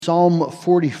Psalm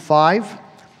 45.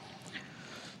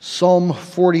 Psalm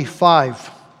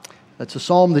 45. That's a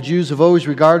psalm the Jews have always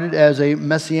regarded as a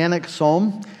messianic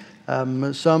psalm.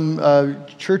 Some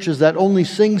churches that only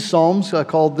sing psalms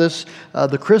called this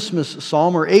the Christmas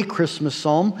psalm or a Christmas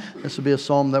psalm. This would be a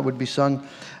psalm that would be sung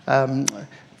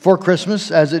for Christmas,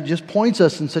 as it just points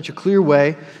us in such a clear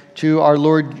way to our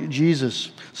Lord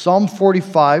Jesus. Psalm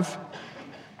 45.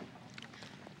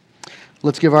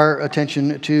 Let's give our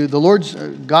attention to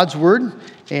the God's Word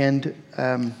and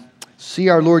see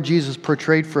our Lord Jesus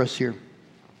portrayed for us here.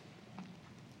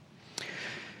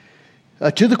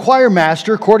 To the choir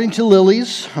master, according to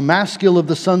Lilies, a maskil of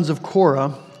the sons of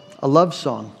Korah, a love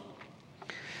song.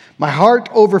 My heart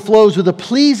overflows with a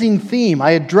pleasing theme.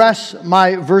 I address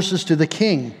my verses to the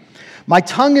King. My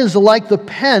tongue is like the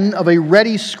pen of a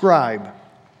ready scribe.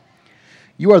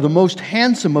 You are the most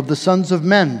handsome of the sons of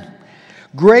men.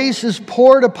 Grace is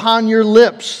poured upon your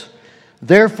lips.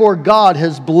 Therefore God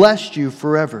has blessed you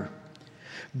forever.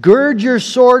 Gird your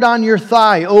sword on your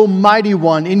thigh, O mighty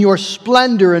one, in your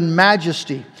splendor and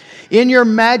majesty. In your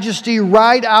majesty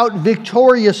ride out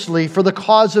victoriously for the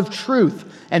cause of truth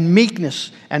and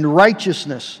meekness and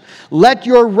righteousness. Let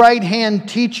your right hand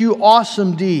teach you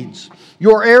awesome deeds.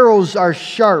 Your arrows are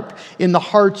sharp in the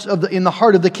heart of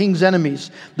the king's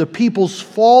enemies. The peoples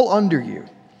fall under you.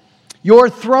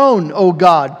 Your throne, O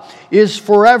God, is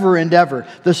forever and ever.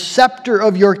 The scepter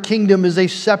of your kingdom is a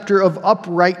scepter of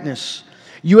uprightness.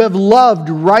 You have loved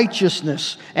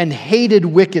righteousness and hated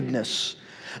wickedness.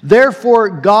 Therefore,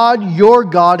 God, your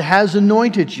God, has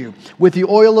anointed you with the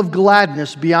oil of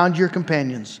gladness beyond your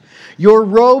companions. Your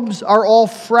robes are all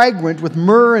fragrant with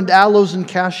myrrh and aloes and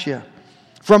cassia.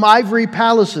 From ivory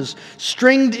palaces,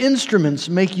 stringed instruments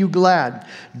make you glad.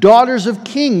 Daughters of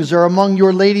kings are among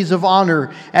your ladies of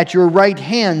honor. At your right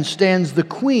hand stands the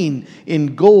queen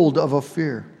in gold of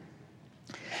Ophir.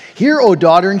 Hear, O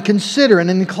daughter, and consider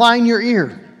and incline your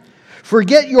ear.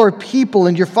 Forget your people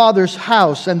and your father's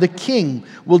house, and the king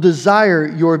will desire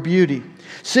your beauty.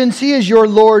 Since he is your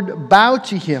Lord, bow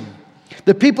to him.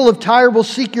 The people of Tyre will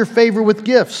seek your favor with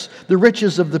gifts, the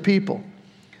riches of the people.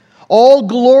 All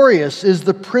glorious is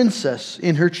the princess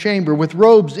in her chamber, with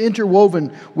robes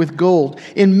interwoven with gold.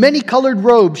 In many-colored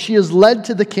robes she is led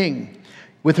to the king,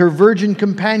 with her virgin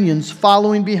companions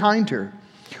following behind her.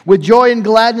 With joy and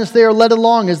gladness they are led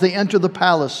along as they enter the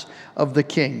palace of the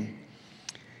king.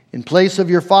 In place of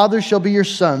your fathers shall be your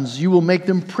sons. You will make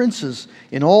them princes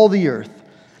in all the earth.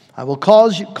 I will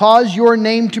cause your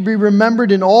name to be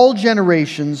remembered in all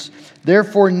generations.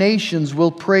 Therefore nations will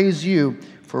praise you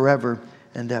forever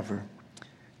and ever.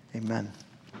 Amen.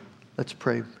 Let's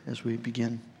pray as we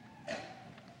begin.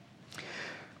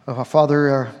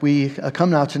 Father, we come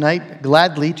now tonight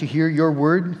gladly to hear your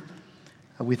word.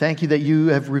 We thank you that you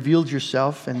have revealed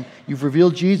yourself and you've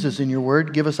revealed Jesus in your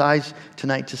word. Give us eyes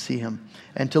tonight to see him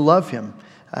and to love him,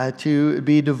 to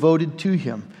be devoted to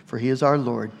him, for he is our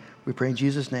Lord. We pray in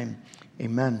Jesus' name.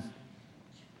 Amen.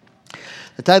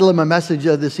 The title of my message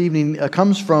this evening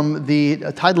comes from the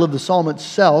title of the psalm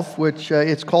itself, which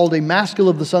it's called A Maskil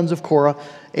of the Sons of Korah,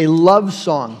 a love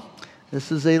song.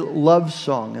 This is a love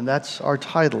song, and that's our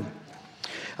title.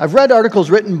 I've read articles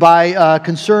written by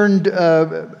concerned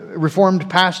Reformed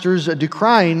pastors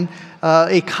decrying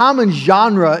a common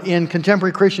genre in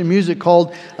contemporary Christian music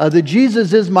called the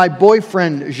Jesus is my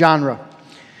boyfriend genre.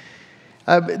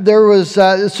 There was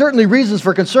certainly reasons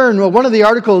for concern. Well, one of the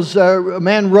articles, a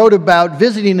man wrote about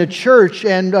visiting a church,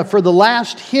 and for the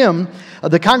last hymn,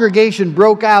 the congregation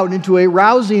broke out into a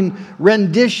rousing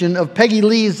rendition of Peggy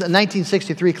Lee's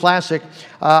 1963 classic,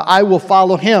 I Will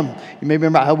Follow Him. You may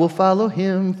remember, I will follow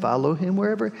him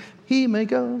wherever he may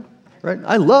go. Right?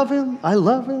 I love him, I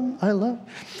love him, I love him.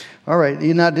 All right,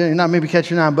 you're not maybe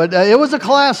catching on, but it was a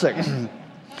classic.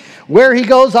 Where he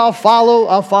goes, I'll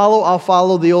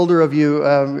follow. The older of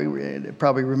you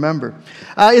probably remember.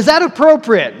 Is that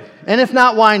appropriate? And if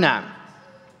not, why not?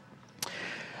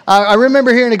 I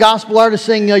remember hearing a gospel artist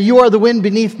sing, You Are the Wind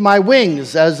Beneath My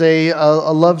Wings, as a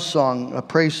love song, a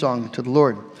praise song to the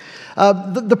Lord.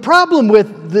 The problem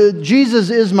with the Jesus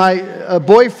is my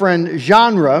boyfriend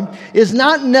genre is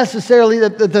not necessarily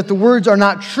that the words are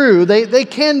not true. They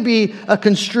can be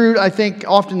construed, I think,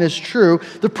 often as true.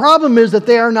 The problem is that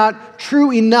they are not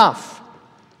true enough.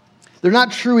 They're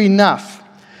not true enough.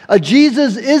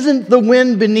 Jesus isn't the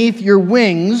wind beneath your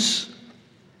wings.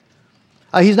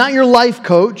 He's not your life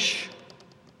coach.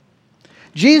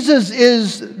 Jesus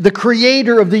is the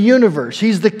creator of the universe.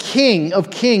 He's the King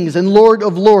of kings and Lord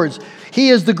of lords. He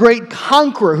is the great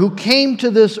conqueror who came to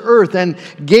this earth and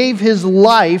gave his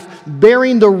life,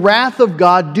 bearing the wrath of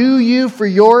God due you for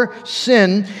your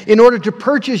sin, in order to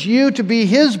purchase you to be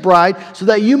his bride, so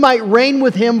that you might reign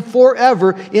with him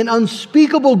forever in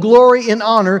unspeakable glory and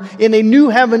honor in a new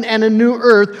heaven and a new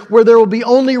earth, where there will be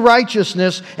only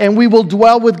righteousness, and we will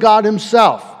dwell with God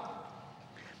himself.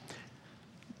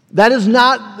 That is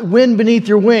not wind beneath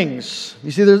your wings.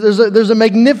 You see, there's a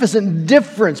magnificent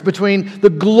difference between the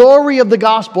glory of the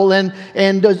gospel and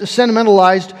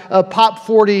sentimentalized pop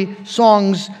 40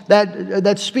 songs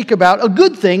that speak about a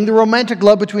good thing, the romantic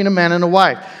love between a man and a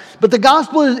wife. But the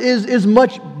gospel is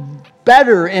much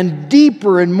better and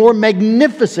deeper and more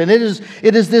magnificent. It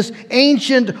is this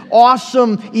ancient,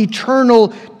 awesome,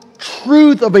 eternal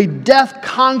truth of a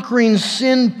death-conquering,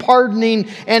 sin-pardoning,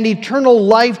 and eternal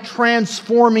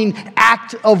life-transforming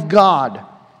act of God.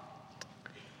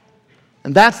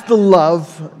 And that's the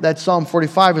love that Psalm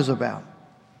 45 is about.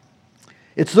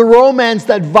 It's the romance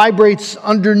that vibrates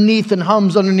underneath and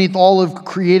hums underneath all of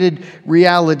created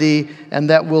reality,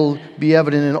 and that will be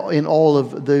evident in all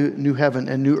of the new heaven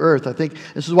and new earth. I think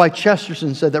this is why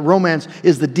Chesterton said that romance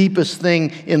is the deepest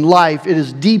thing in life. It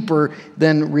is deeper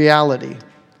than reality.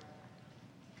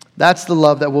 That's the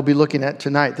love that we'll be looking at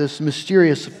tonight, this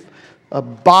mysterious,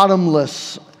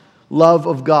 bottomless love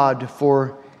of God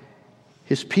for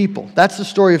his people. That's the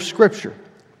story of Scripture.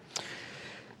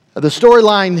 The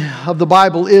storyline of the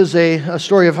Bible is a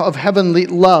story of heavenly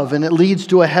love, and it leads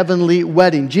to a heavenly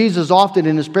wedding. Jesus often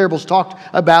in his parables talked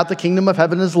about the kingdom of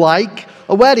heaven is like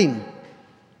a wedding.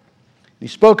 He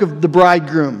spoke of the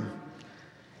bridegroom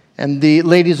and the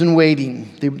ladies in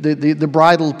waiting, the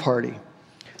bridal party.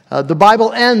 The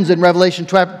Bible ends in Revelation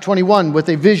 21 with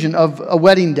a vision of a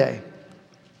wedding day.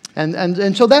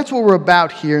 And so that's what we're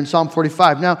about here in Psalm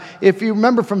 45. Now, if you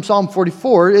remember from Psalm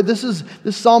 44, this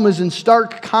psalm is in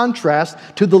stark contrast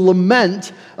to the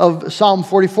lament of Psalm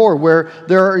 44, where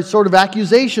there are sort of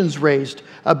accusations raised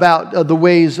about the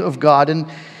ways of God. And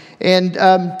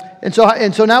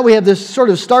so now we have this sort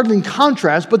of startling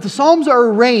contrast, but the Psalms are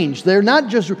arranged. They're not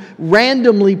just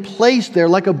randomly placed there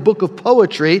like a book of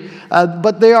poetry,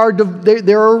 but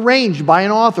they're arranged by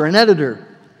an author, an editor.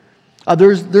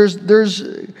 There's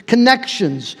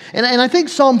connections. And I think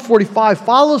Psalm 45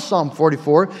 follows Psalm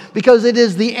 44 because it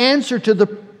is the answer to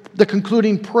the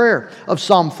concluding prayer of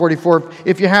Psalm 44.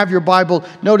 If you have your Bible,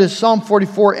 notice Psalm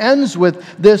 44 ends with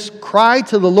this cry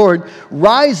to the Lord,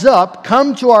 "Rise up,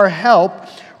 come to our help,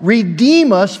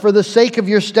 redeem us for the sake of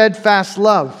your steadfast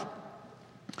love."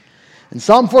 And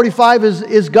Psalm 45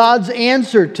 is God's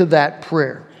answer to that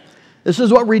prayer. This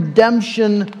is what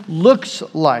redemption looks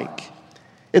like.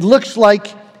 It looks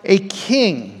like a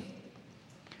king,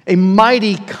 a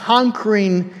mighty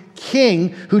conquering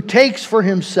king who takes for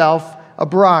himself a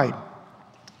bride.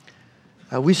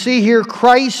 We see here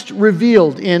Christ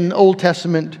revealed in Old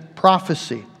Testament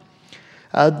prophecy.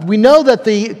 We know that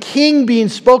the king being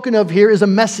spoken of here is a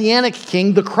messianic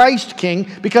king, the Christ king,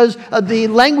 because the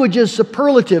language is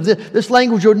superlative. This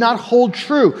language would not hold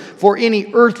true for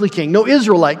any earthly king. No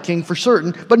Israelite king for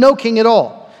certain, but no king at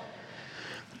all.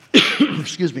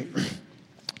 Excuse me.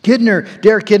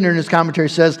 Derek Kidner in his commentary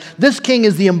says, this king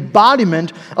is the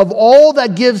embodiment of all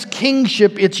that gives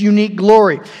kingship its unique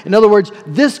glory. In other words,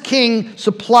 this king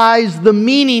supplies the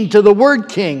meaning to the word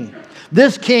king.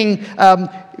 This king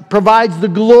provides the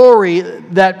glory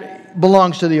that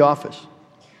belongs to the office.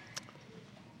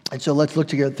 And so let's look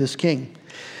together at this king.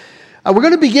 We're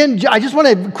going to begin. I just want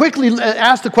to quickly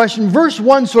ask the question. Verse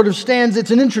 1 sort of stands,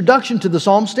 it's an introduction to the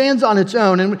psalm, stands on its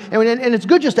own. And it's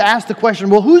good just to ask the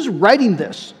question, well, who's writing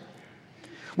this?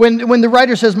 When the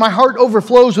writer says, my heart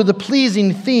overflows with a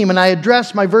pleasing theme, and I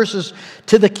address my verses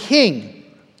to the king.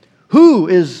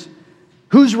 Who's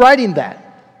writing that?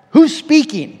 Who's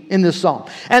speaking in this psalm?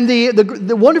 And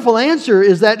the wonderful answer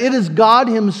is that it is God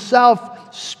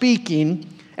himself speaking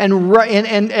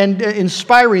and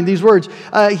inspiring these words.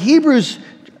 Hebrews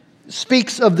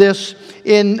speaks of this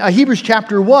in Hebrews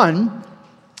chapter 1.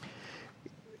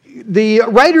 The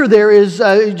writer there is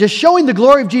just showing the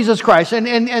glory of Jesus Christ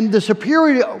and the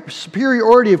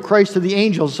superiority of Christ to the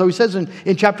angels. So he says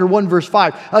in chapter 1, verse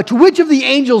 5, to which of the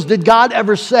angels did God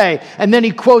ever say? And then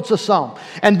he quotes a psalm.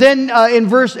 And then in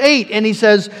verse 8, and he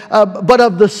says, but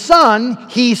of the Son,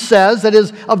 he says, that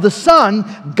is, of the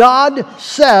Son, God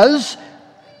says,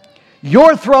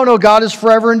 your throne, O God, is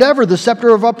forever and ever. The scepter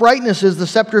of uprightness is the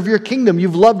scepter of your kingdom.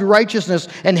 You've loved righteousness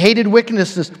and hated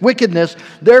wickedness.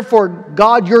 Therefore,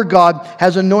 God, your God,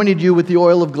 has anointed you with the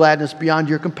oil of gladness beyond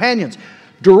your companions.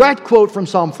 Direct quote from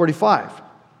Psalm 45.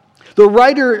 The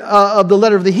writer of the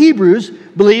letter of the Hebrews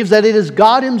believes that it is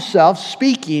God himself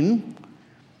speaking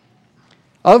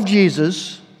of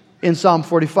Jesus in Psalm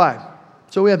 45.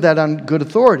 So we have that on good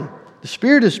authority. The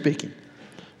Spirit is speaking.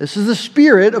 This is the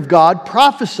Spirit of God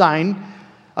prophesying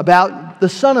about the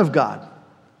Son of God,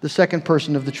 the second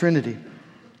person of the Trinity.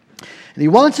 And he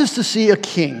wants us to see a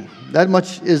king. That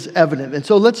much is evident. And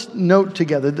so let's note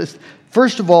together this.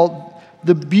 First of all,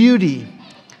 the beauty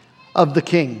of the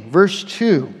king. Verse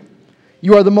 2.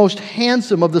 You are the most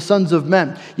handsome of the sons of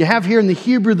men. You have here in the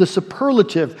Hebrew the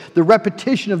superlative, the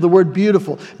repetition of the word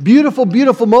beautiful. Beautiful,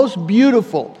 beautiful, most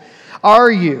beautiful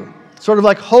are you. Sort of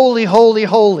like holy, holy,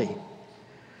 holy.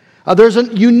 There's a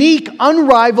unique,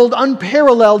 unrivaled,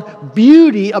 unparalleled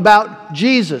beauty about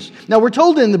Jesus. Now, we're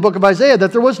told in the book of Isaiah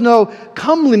that there was no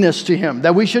comeliness to him,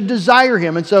 that we should desire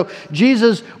him. And so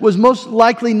Jesus was most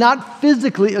likely not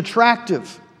physically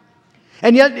attractive.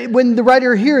 And yet, when the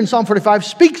writer here in Psalm 45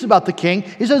 speaks about the king,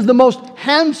 he says, the most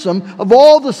handsome of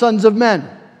all the sons of men.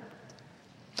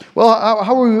 Well,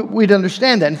 how are we to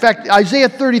understand that? In fact, Isaiah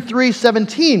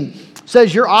 33:17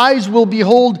 says, your eyes will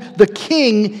behold the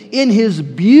king in his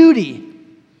beauty.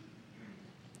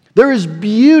 There is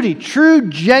beauty, true,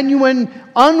 genuine,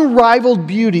 unrivaled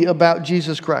beauty about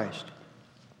Jesus Christ.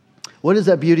 What is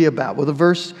that beauty about? Well,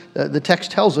 the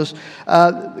text tells us,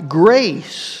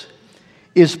 grace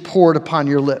is poured upon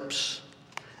your lips.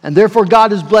 And therefore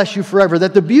God has blessed you forever.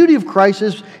 That the beauty of Christ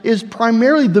is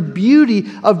primarily the beauty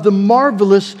of the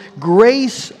marvelous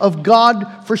grace of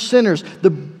God for sinners.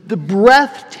 The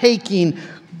breathtaking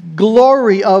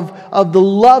glory of the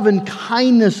love and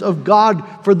kindness of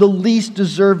God for the least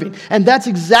deserving. And that's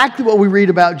exactly what we read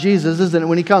about Jesus, isn't it,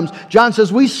 when he comes. John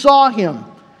says, we saw him,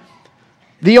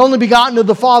 the only begotten of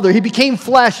the Father. He became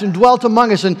flesh and dwelt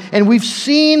among us. And we've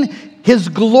seen his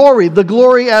glory, the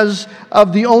glory as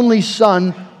of the only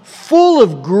Son, full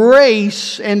of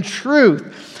grace and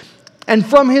truth. And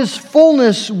from his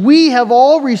fullness we have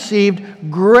all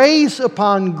received grace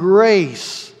upon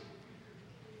grace.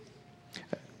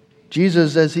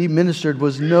 Jesus, as he ministered,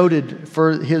 was noted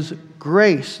for his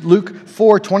grace. Luke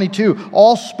 4:22,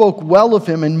 all spoke well of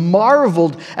him and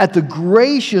marveled at the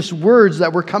gracious words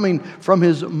that were coming from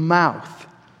his mouth.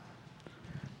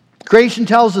 Creation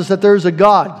tells us that there is a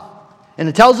God. And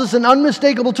it tells us in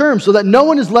unmistakable terms so that no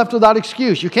one is left without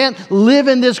excuse. You can't live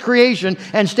in this creation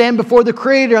and stand before the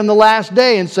Creator on the last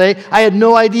day and say, I had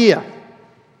no idea.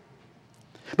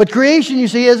 But creation, you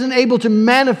see, isn't able to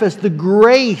manifest the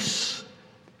grace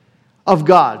of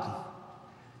God,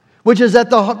 which is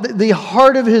at the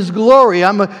heart of his glory.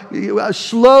 I'm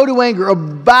slow to anger,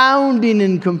 abounding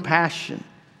in compassion.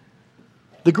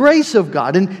 The grace of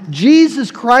God. And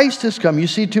Jesus Christ has come, you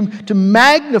see, to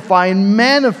magnify and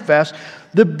manifest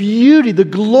the beauty, the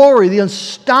glory, the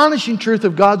astonishing truth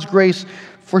of God's grace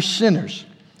for sinners.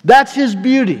 That's his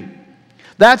beauty.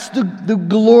 That's the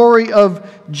glory of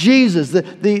Jesus,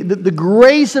 the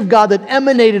grace of God that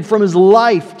emanated from his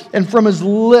life and from his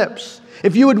lips.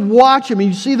 If you would watch him,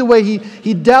 you see the way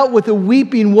he dealt with a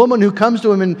weeping woman who comes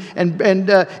to him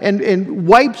and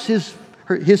wipes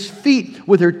his feet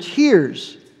with her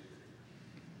tears.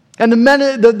 And the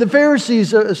men, the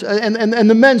Pharisees and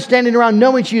the men standing around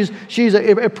knowing she's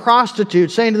a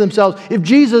prostitute, saying to themselves, if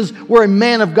Jesus were a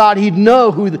man of God, he'd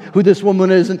know who this woman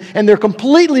is. And they're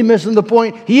completely missing the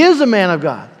point. He is a man of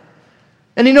God.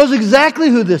 And he knows exactly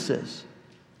who this is.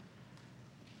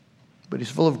 But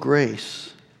he's full of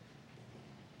grace.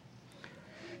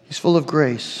 He's full of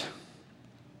grace.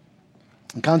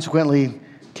 And consequently,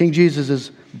 King Jesus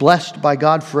is blessed by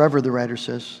God forever, the writer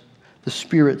says. The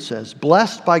Spirit says,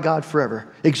 blessed by God forever,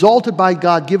 exalted by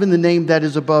God, given the name that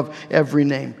is above every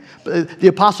name. The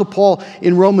Apostle Paul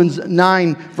in Romans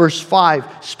 9, verse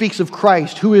 5, speaks of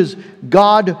Christ, who is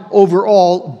God over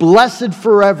all, blessed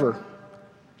forever.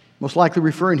 Most likely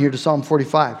referring here to Psalm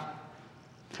 45.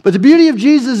 But the beauty of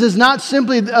Jesus is not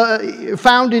simply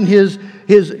found in his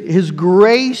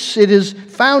grace. It is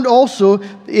found also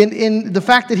in the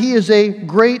fact that he is a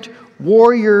great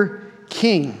warrior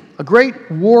king. A great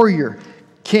warrior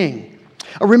king.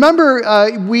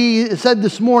 Remember, we said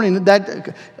this morning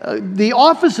that the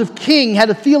office of king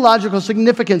had a theological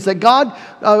significance, that God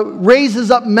raises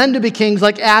up men to be kings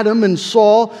like Adam and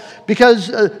Saul, because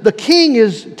the king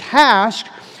is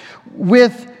tasked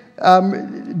with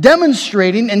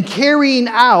demonstrating and carrying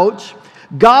out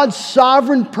God's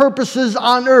sovereign purposes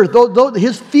on earth.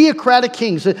 His theocratic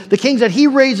kings, the kings that he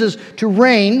raises to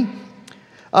reign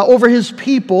over his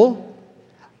people,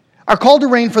 are called to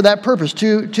reign for that purpose,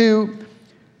 to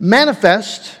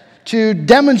manifest, to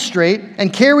demonstrate,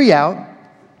 and carry out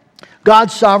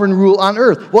God's sovereign rule on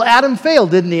earth. Well, Adam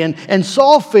failed, didn't he? And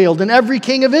Saul failed, and every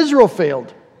king of Israel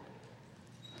failed.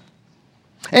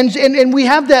 And we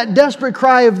have that desperate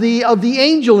cry of the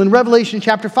angel in Revelation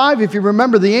chapter 5. If you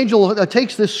remember, the angel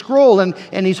takes this scroll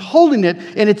and he's holding it,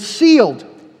 and it's sealed.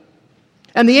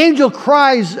 And the angel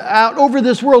cries out over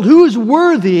this world, who is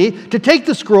worthy to take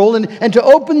the scroll and to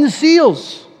open the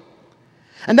seals?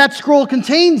 And that scroll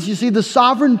contains, you see, the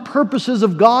sovereign purposes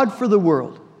of God for the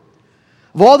world.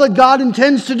 Of all that God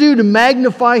intends to do to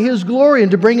magnify His glory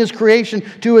and to bring His creation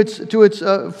to its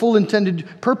full intended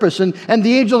purpose. And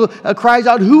the angel cries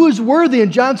out, who is worthy?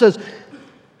 And John says,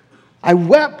 I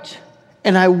wept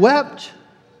and I wept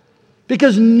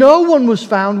because no one was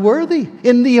found worthy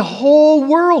in the whole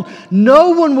world. No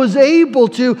one was able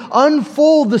to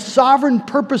unfold the sovereign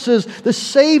purposes, the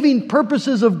saving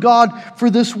purposes of God for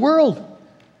this world.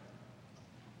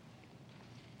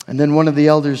 And then one of the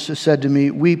elders said to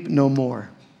me, weep no more.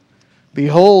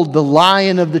 Behold, the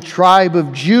Lion of the tribe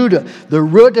of Judah, the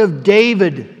Root of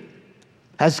David,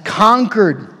 has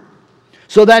conquered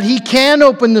so that He can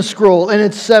open the scroll and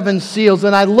its 7 seals.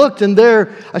 And I looked, and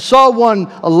there I saw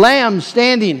a lamb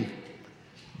standing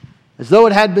as though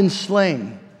it had been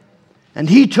slain. And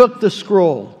He took the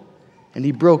scroll and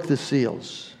He broke the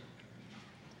seals.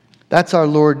 That's our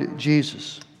Lord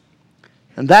Jesus.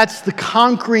 And that's the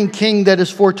conquering king that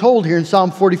is foretold here in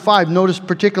Psalm 45. Notice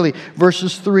particularly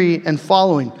verses 3 and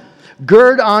following.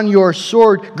 Gird your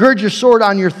sword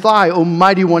on your thigh, O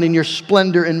mighty one, in your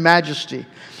splendor and majesty.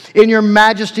 In your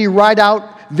majesty ride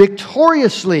out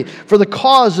victoriously for the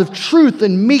cause of truth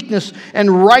and meekness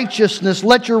and righteousness.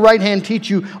 Let your right hand teach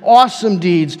you awesome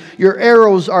deeds. Your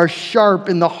arrows are sharp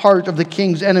in the heart of the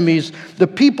king's enemies. The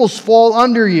peoples fall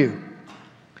under you.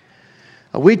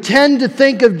 We tend to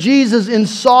think of Jesus in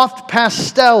soft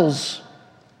pastels,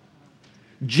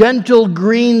 gentle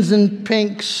greens and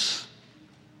pinks.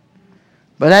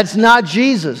 But that's not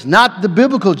Jesus, not the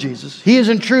biblical Jesus. He is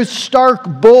in truth stark,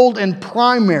 bold, and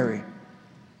primary.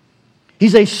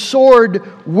 He's a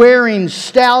sword-wearing,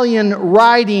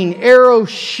 stallion-riding,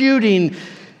 arrow-shooting,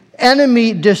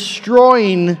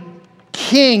 enemy-destroying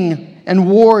king and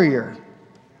warrior.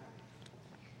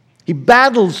 He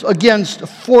battles against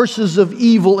forces of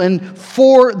evil and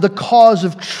for the cause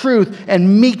of truth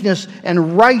and meekness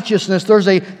and righteousness. There's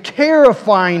a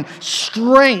terrifying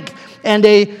strength and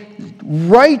a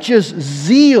righteous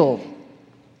zeal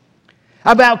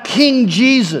about King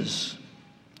Jesus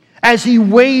as He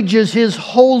wages His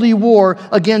holy war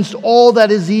against all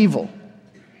that is evil.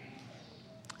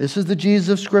 This is the Jesus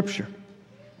of Scripture.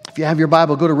 If you have your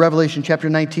Bible, go to Revelation chapter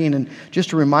 19, and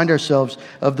just to remind ourselves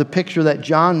of the picture that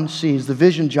John sees, the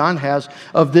vision John has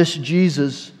of this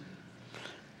Jesus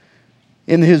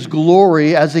in His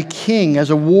glory as a king, as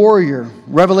a warrior.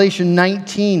 Revelation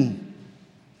 19.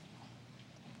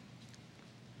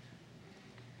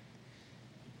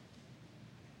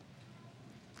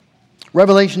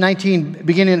 Revelation 19,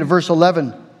 beginning at verse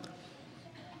 11.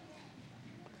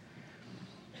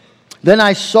 Then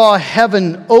I saw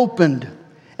heaven opened,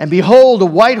 and behold, a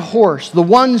white horse. The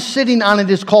one sitting on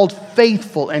it is called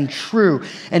Faithful and True,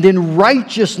 and in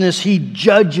righteousness He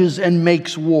judges and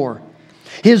makes war.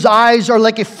 His eyes are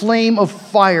like a flame of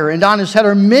fire, and on His head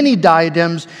are many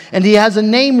diadems, and He has a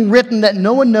name written that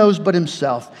no one knows but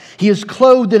Himself. He is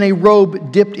clothed in a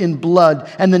robe dipped in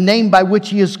blood, and the name by which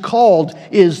He is called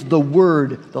is the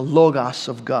Word, the Logos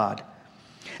of God.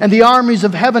 And the armies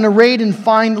of heaven, arrayed in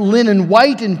fine linen,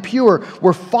 white and pure,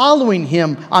 were following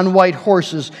Him on white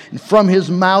horses. And from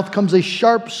His mouth comes a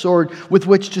sharp sword with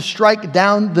which to strike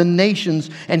down the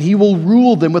nations, and He will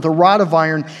rule them with a rod of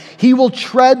iron. He will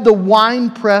tread the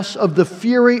winepress of the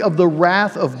fury of the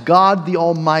wrath of God the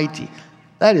Almighty.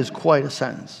 That is quite a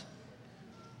sentence.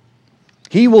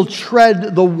 He will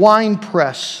tread the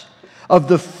winepress of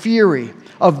the fury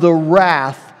of the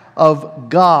wrath of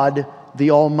God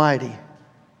the Almighty.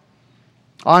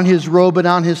 On His robe and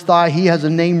on His thigh, He has a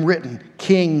name written,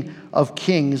 King of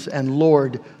Kings and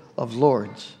Lord of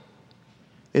Lords.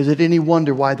 Is it any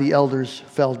wonder why the elders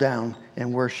fell down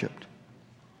and worshiped?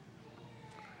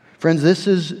 Friends, this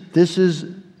is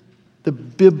the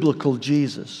biblical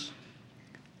Jesus.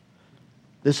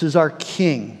 This is our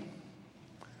King,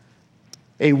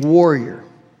 a warrior,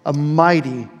 a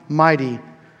mighty, mighty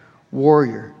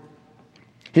warrior.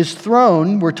 His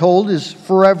throne, we're told, is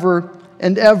forever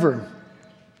and ever.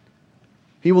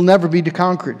 He will never be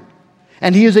conquered.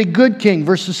 And He is a good king,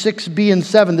 verses 6b and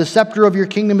 7. The scepter of your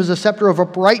kingdom is a scepter of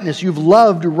uprightness. You've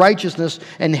loved righteousness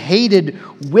and hated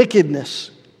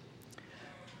wickedness.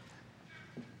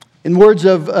 In words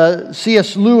of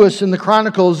C.S. Lewis in the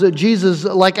Chronicles, Jesus,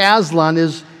 like Aslan,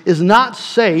 is not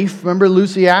safe. Remember,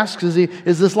 Lucy asks,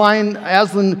 is this lion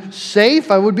Aslan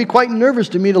safe? I would be quite nervous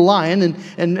to meet a lion.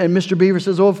 And Mr. Beaver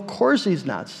says, oh, of course he's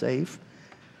not safe,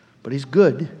 but he's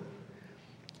good.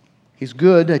 He's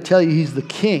good. I tell you, he's the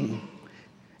king.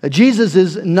 Jesus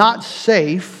is not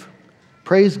safe.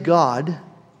 Praise God.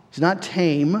 He's not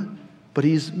tame, but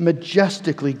he's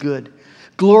majestically good,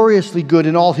 gloriously good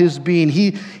in all his being.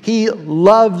 He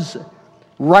loves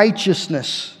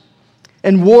righteousness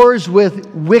and wars with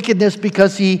wickedness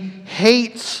because he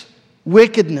hates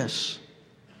wickedness.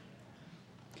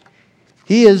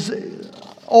 He is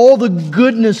all the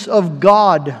goodness of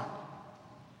God,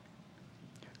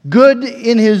 good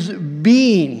in his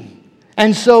being.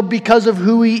 And so because of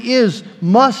who he is,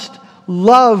 must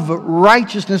love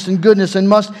righteousness and goodness and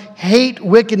must hate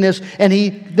wickedness. And he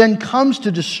then comes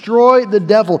to destroy the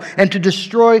devil and to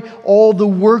destroy all the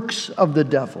works of the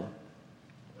devil.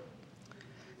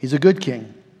 He's a good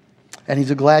king, and he's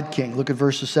a glad king. Look at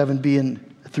verses 7b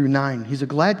through 9. He's a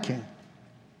glad king.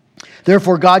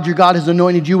 Therefore, God, your God, has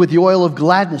anointed you with the oil of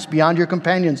gladness beyond your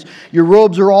companions. Your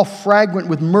robes are all fragrant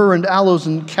with myrrh and aloes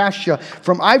and cassia.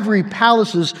 From ivory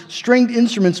palaces, stringed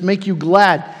instruments make you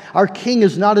glad. Our king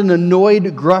is not an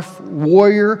annoyed, gruff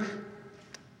warrior.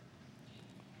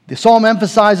 The psalm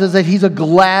emphasizes that he's a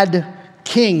glad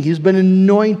king. He's been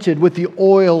anointed with the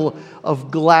oil of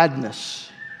gladness.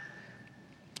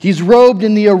 He's robed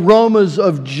in the aromas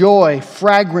of joy,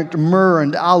 fragrant myrrh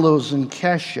and aloes and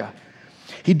cassia.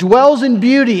 He dwells in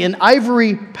beauty in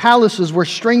ivory palaces where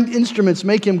stringed instruments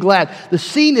make him glad. The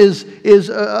scene is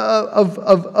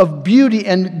of beauty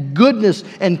and goodness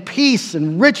and peace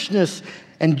and richness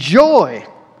and joy,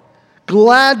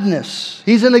 gladness.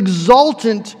 He's an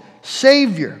exultant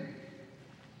Savior.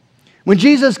 When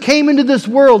Jesus came into this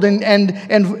world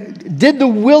and did the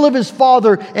will of his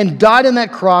Father and died on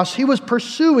that cross, he was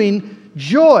pursuing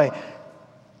joy.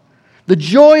 The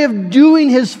joy of doing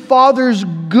his Father's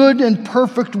good and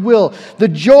perfect will. The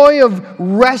joy of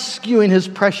rescuing his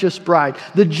precious bride.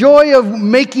 The joy of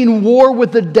making war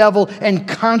with the devil and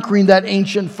conquering that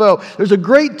ancient foe. There's a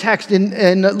great text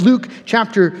in Luke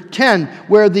chapter 10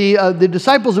 where the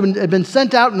disciples have been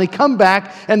sent out and they come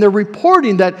back and they're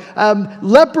reporting that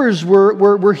lepers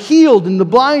were healed and the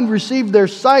blind received their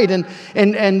sight.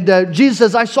 And Jesus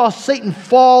says, I saw Satan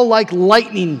fall like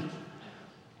lightning.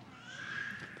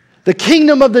 The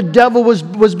kingdom of the devil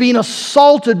was being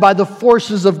assaulted by the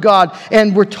forces of God.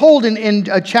 And we're told in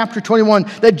chapter 21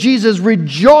 that Jesus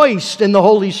rejoiced in the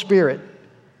Holy Spirit.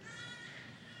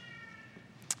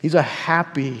 He's a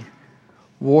happy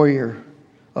warrior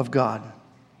of God.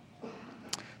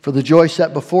 For the joy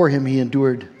set before him, he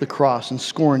endured the cross and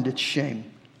scorned its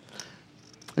shame.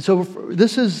 And so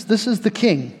this is the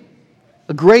king,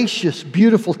 a gracious,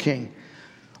 beautiful king.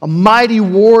 A mighty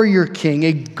warrior king,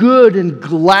 a good and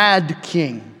glad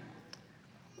king.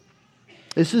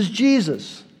 This is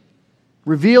Jesus,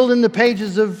 revealed in the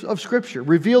pages of Scripture,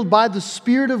 revealed by the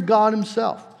Spirit of God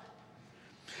himself.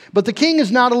 But the king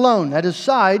is not alone. At his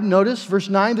side, notice, verse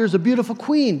 9, there's a beautiful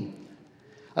queen,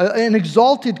 an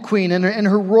exalted queen and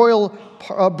her royal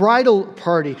bridal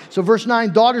party. So verse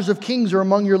 9, daughters of kings are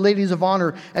among your ladies of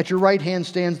honor. At your right hand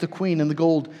stands the queen in the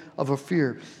gold of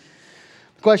Ophir.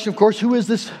 Question, of course, who is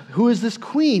this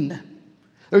queen?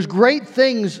 There's great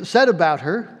things said about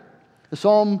her. The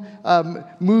psalm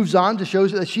moves on to show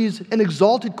that she's an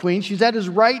exalted queen. She's at his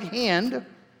right hand.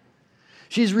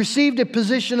 She's received a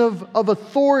position of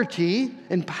authority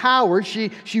and power.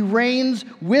 She reigns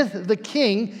with the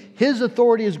king. His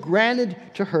authority is granted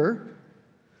to her.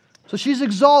 So she's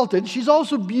exalted. She's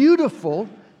also beautiful.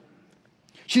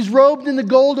 She's robed in the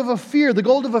gold of Ophir. The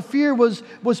gold of Ophir was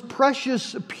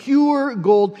precious, pure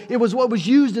gold. It was what was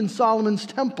used in Solomon's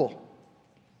temple.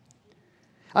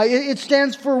 It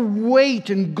stands for weight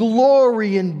and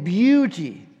glory and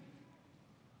beauty.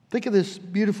 Think of this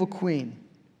beautiful queen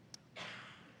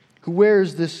who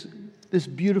wears this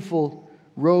beautiful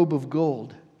robe of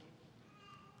gold.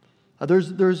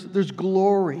 There's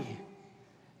glory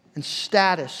and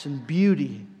status and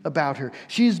beauty about her.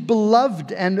 She's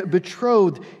beloved and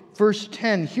betrothed. Verse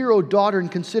 10, hear, O daughter, and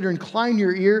consider, incline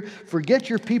your ear, forget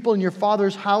your people and your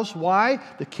father's house. Why?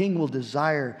 The king will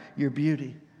desire your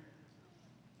beauty.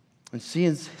 And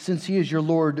since he is your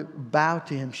Lord, bow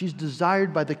to him. She's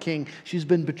desired by the king. She's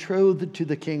been betrothed to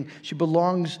the king. She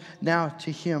belongs now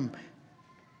to him.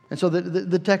 And so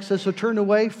the text says, so turn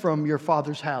away from your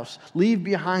father's house. Leave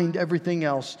behind everything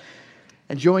else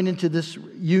and join into this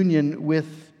union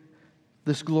with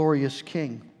this glorious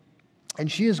king. And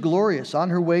she is glorious, on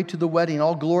her way to the wedding,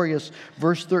 all glorious.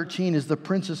 Verse 13 is the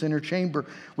princess in her chamber,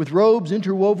 with robes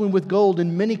interwoven with gold,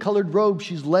 in many-colored robes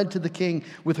she's led to the king,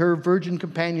 with her virgin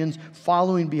companions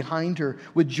following behind her.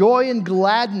 With joy and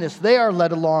gladness they are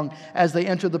led along as they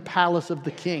enter the palace of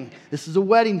the king. This is a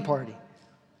wedding party.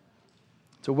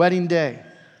 It's a wedding day.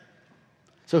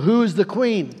 So who is the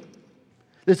queen?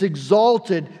 This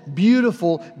exalted,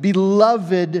 beautiful,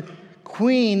 beloved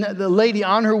queen, the lady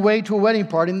on her way to a wedding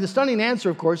party. And the stunning answer,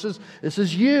 of course, is this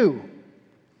is you.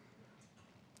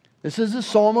 This is a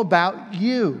psalm about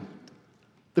you.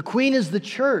 The queen is the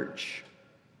church,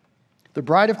 the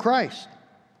bride of Christ.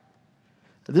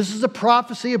 This is a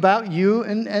prophecy about you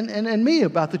and me,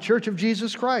 about the church of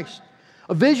Jesus Christ.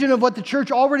 A vision of what the church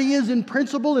already is in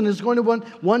principle and is going to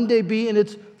one day be in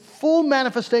its full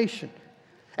manifestation.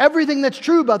 Everything that's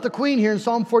true about the queen here in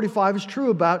Psalm 45 is true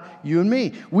about you and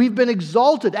me. We've been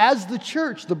exalted as the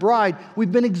church, the bride.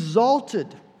 We've been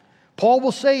exalted. Paul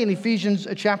will say in Ephesians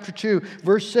chapter 2,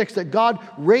 verse 6, that God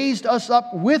raised us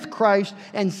up with Christ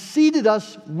and seated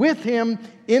us with Him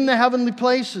in the heavenly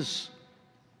places.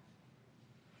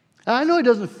 And I know it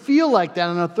doesn't feel like that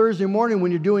on a Thursday morning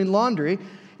when you're doing laundry.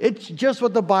 It's just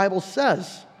what the Bible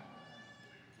says.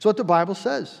 It's what the Bible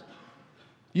says.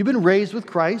 You've been raised with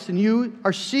Christ, and you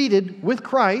are seated with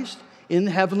Christ in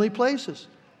the heavenly places.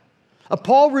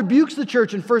 Paul rebukes the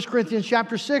church in 1 Corinthians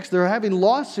chapter 6. They're having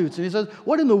lawsuits, and he says,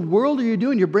 what in the world are you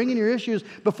doing? You're bringing your issues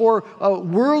before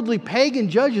worldly pagan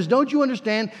judges. Don't you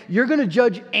understand? You're going to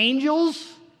judge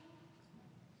angels?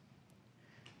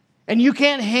 And you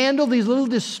can't handle these little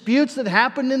disputes that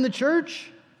happen in the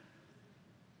church?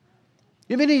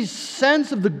 You have any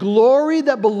sense of the glory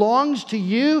that belongs to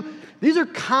you? These are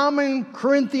common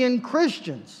Corinthian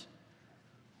Christians.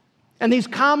 And these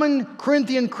common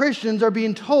Corinthian Christians are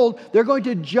being told they're going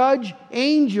to judge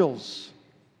angels.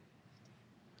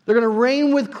 They're going to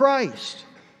reign with Christ.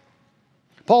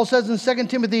 Paul says in 2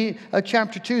 Timothy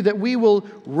chapter 2 that we will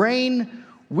reign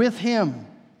with Him.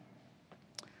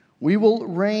 We will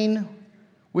reign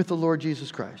with the Lord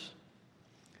Jesus Christ.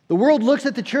 The world looks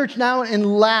at the church now and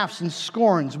laughs and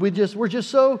scorns. We're just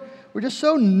so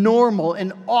normal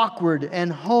and awkward and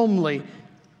homely,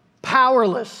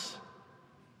 powerless,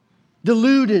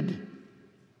 deluded.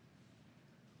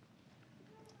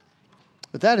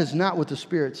 But that is not what the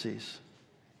Spirit sees.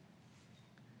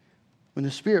 When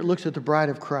the Spirit looks at the bride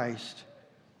of Christ,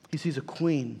 He sees a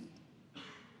queen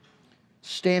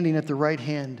standing at the right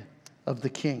hand of the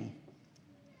King,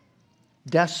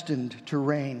 destined to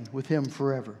reign with Him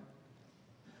forever.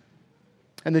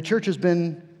 And the church has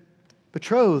been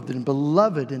betrothed and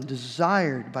beloved and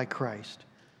desired by Christ.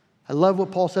 I love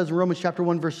what Paul says in Romans chapter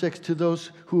 1, verse 6, to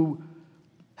those who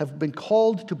have been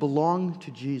called to belong to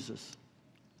Jesus.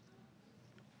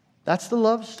 That's the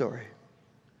love story.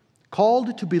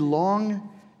 Called to belong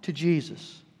to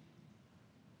Jesus.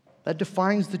 That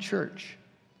defines the church.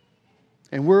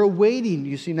 And we're awaiting,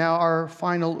 you see now, our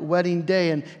final wedding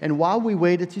day. And while we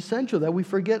wait, it's essential that we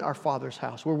forget our Father's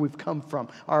house, where we've come from,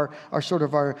 our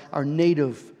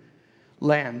native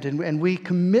land. And we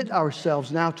commit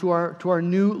ourselves now to our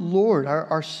new Lord,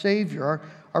 our Savior,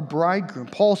 our bridegroom.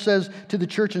 Paul says to the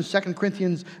church in 2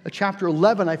 Corinthians chapter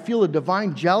 11, I feel a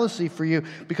divine jealousy for you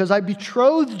because I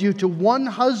betrothed you to one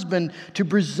husband to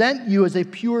present you as a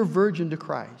pure virgin to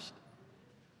Christ.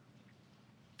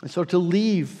 And so to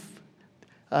leave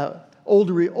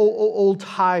old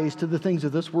ties to the things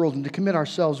of this world and to commit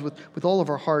ourselves with all of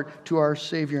our heart to our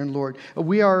Savior and Lord.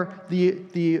 We are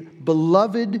the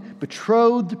beloved,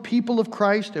 betrothed people of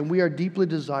Christ, and we are deeply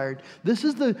desired. This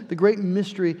is the great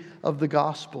mystery of the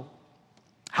gospel.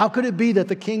 How could it be that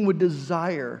the King would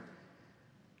desire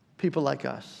people like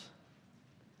us?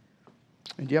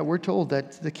 And yet we're told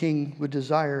that the King would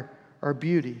desire our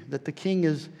beauty, that the King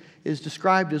is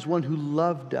described as one who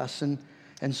loved us and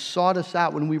sought us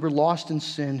out when we were lost in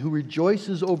sin, who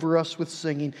rejoices over us with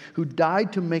singing, who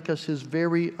died to make us His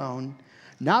very own,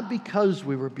 not because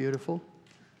we were beautiful,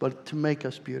 but to make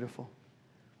us beautiful.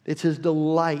 It's His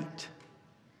delight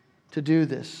to do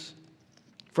this.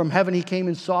 From heaven He came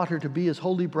and sought her to be His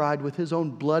holy bride. With His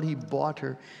own blood He bought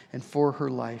her, and for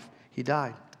her life He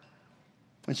died.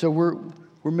 And so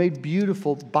we're made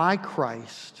beautiful by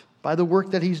Christ, by the work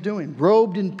that He's doing,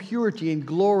 robed in purity and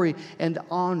glory and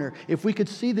honor. If we could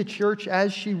see the church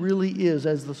as she really is,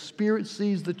 as the Spirit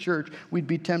sees the church, we'd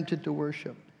be tempted to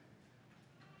worship.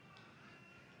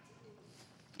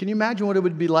 Can you imagine what it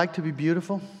would be like to be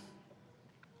beautiful?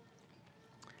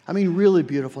 I mean, really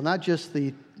beautiful, not just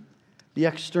the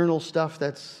external stuff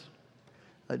that's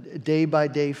day by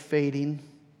day fading,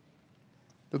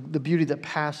 the beauty that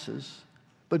passes,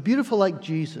 but beautiful like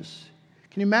Jesus.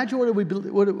 Can you imagine what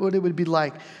it would be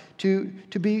like to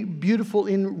be beautiful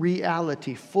in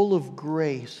reality, full of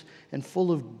grace and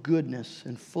full of goodness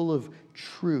and full of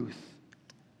truth?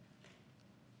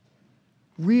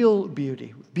 Real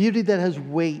beauty, beauty that has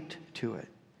weight to it,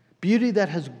 beauty that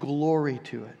has glory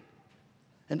to it,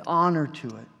 and honor to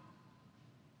it.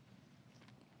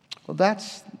 Well,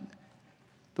 that's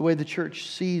the way the church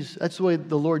sees, that's the way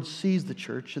the Lord sees the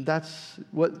church, and that's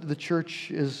what the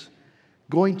church is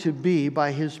going to be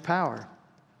by His power.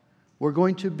 We're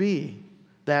going to be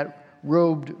that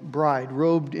robed bride,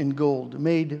 robed in gold,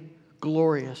 made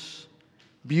glorious,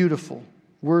 beautiful,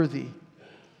 worthy.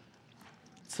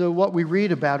 So what we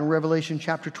read about in Revelation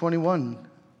chapter 21,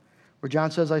 where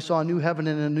John says, I saw a new heaven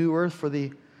and a new earth, for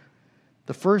the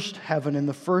first heaven and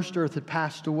the first earth had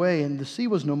passed away, and the sea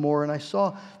was no more. And I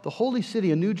saw the holy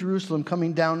city, a new Jerusalem,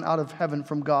 coming down out of heaven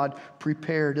from God,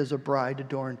 prepared as a bride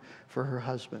adorned for her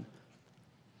husband.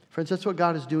 Friends, that's what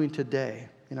God is doing today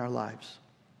in our lives.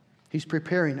 He's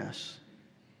preparing us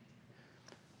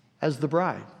as the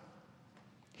bride.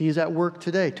 He is at work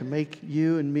today to make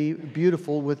you and me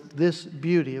beautiful with this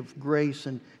beauty of grace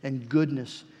and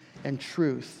goodness and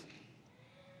truth.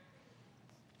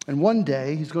 And one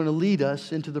day, He's going to lead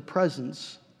us into the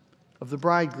presence of the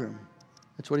bridegroom.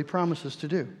 That's what He promises to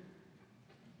do.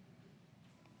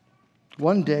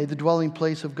 One day, the dwelling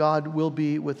place of God will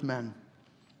be with men.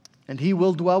 And He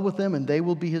will dwell with them, and they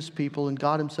will be His people, and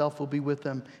God Himself will be with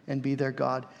them and be their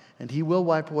God. And He will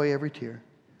wipe away every tear.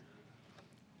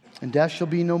 And death shall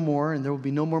be no more, and there will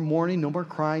be no more mourning, no more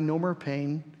crying, no more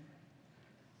pain,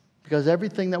 because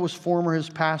everything that was former has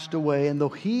passed away. And though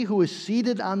He who is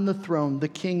seated on the throne, the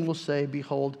King, will say,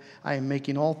 Behold, I am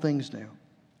making all things new.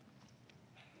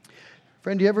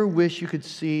 Friend, do you ever wish you could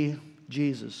see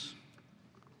Jesus?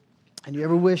 And you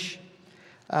ever wish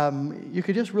you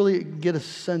could just really get a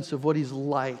sense of what He's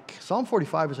like? Psalm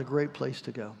 45 is a great place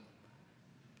to go.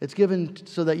 It's given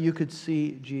so that you could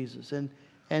see Jesus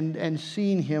and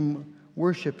seeing Him,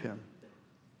 worship Him.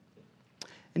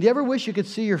 And do you ever wish you could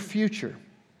see your future,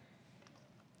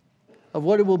 of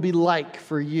what it will be like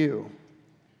for you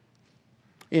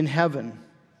in heaven?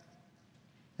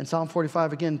 And Psalm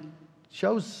 45 again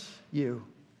shows you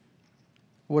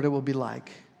what it will be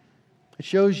like. It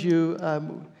shows you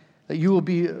that you will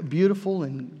be beautiful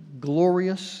and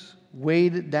glorious,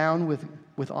 weighed down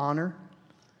with honor.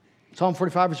 Psalm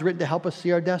 45 is written to help us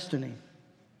see our destiny.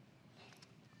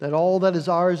 That all that is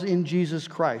ours in Jesus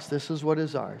Christ, this is what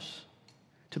is ours.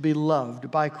 To be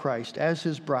loved by Christ as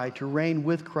His bride, to reign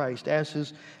with Christ as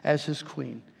His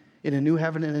queen, in a new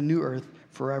heaven and a new earth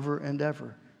forever and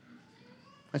ever.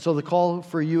 And so the call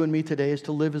for you and me today is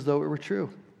to live as though it were true.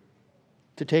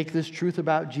 To take this truth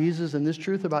about Jesus and this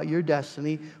truth about your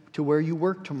destiny to where you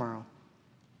work tomorrow.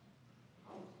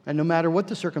 And no matter what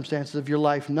the circumstances of your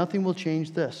life, nothing will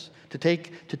change this. To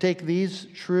take these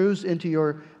truths into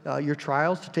your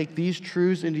trials, to take these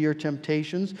truths into your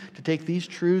temptations, to take these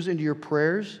truths into your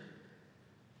prayers.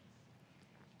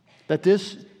 That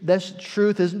this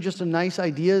truth isn't just a nice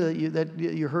idea that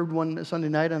you heard one Sunday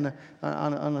night on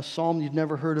a psalm you'd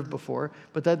never heard of before,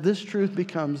 but that this truth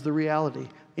becomes the reality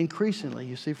increasingly,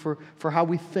 you see, for how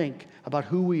we think about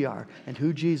who we are and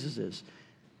who Jesus is.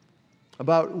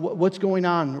 About what's going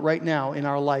on right now in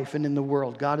our life and in the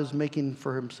world. God is making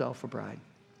for Himself a bride.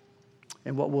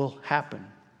 And what will happen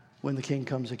when the King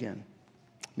comes again.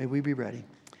 May we be ready.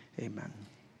 Amen.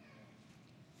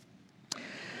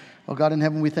 Oh God in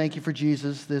heaven, we thank You for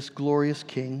Jesus, this glorious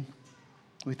King.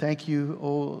 We thank You,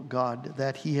 oh God,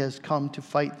 that He has come to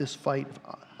fight this fight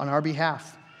on our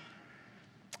behalf,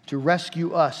 to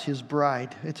rescue us, His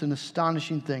bride. It's an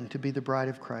astonishing thing to be the bride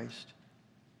of Christ.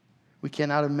 We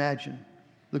cannot imagine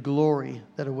the glory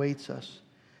that awaits us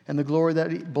and the glory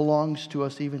that belongs to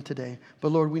us even today.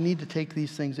 But Lord, we need to take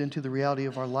these things into the reality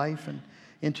of our life and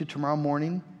into tomorrow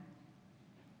morning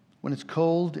when it's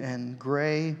cold and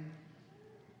gray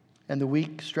and the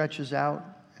week stretches out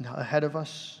and ahead of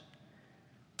us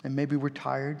and maybe we're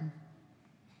tired.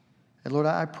 And Lord,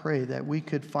 I pray that we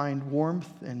could find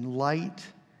warmth and light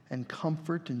and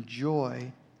comfort and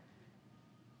joy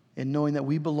in knowing that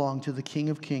we belong to the King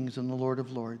of Kings and the Lord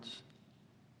of Lords.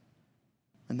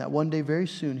 And that one day, very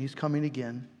soon, He's coming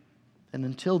again. And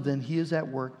until then, He is at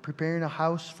work preparing a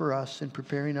house for us and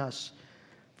preparing us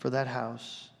for that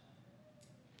house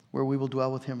where we will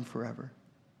dwell with Him forever.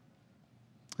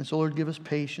 And so, Lord, give us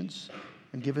patience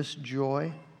and give us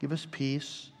joy, give us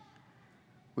peace.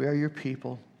 We are Your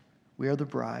people. We are the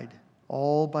bride,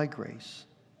 all by grace.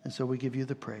 And so we give You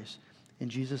the praise. In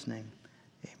Jesus' name.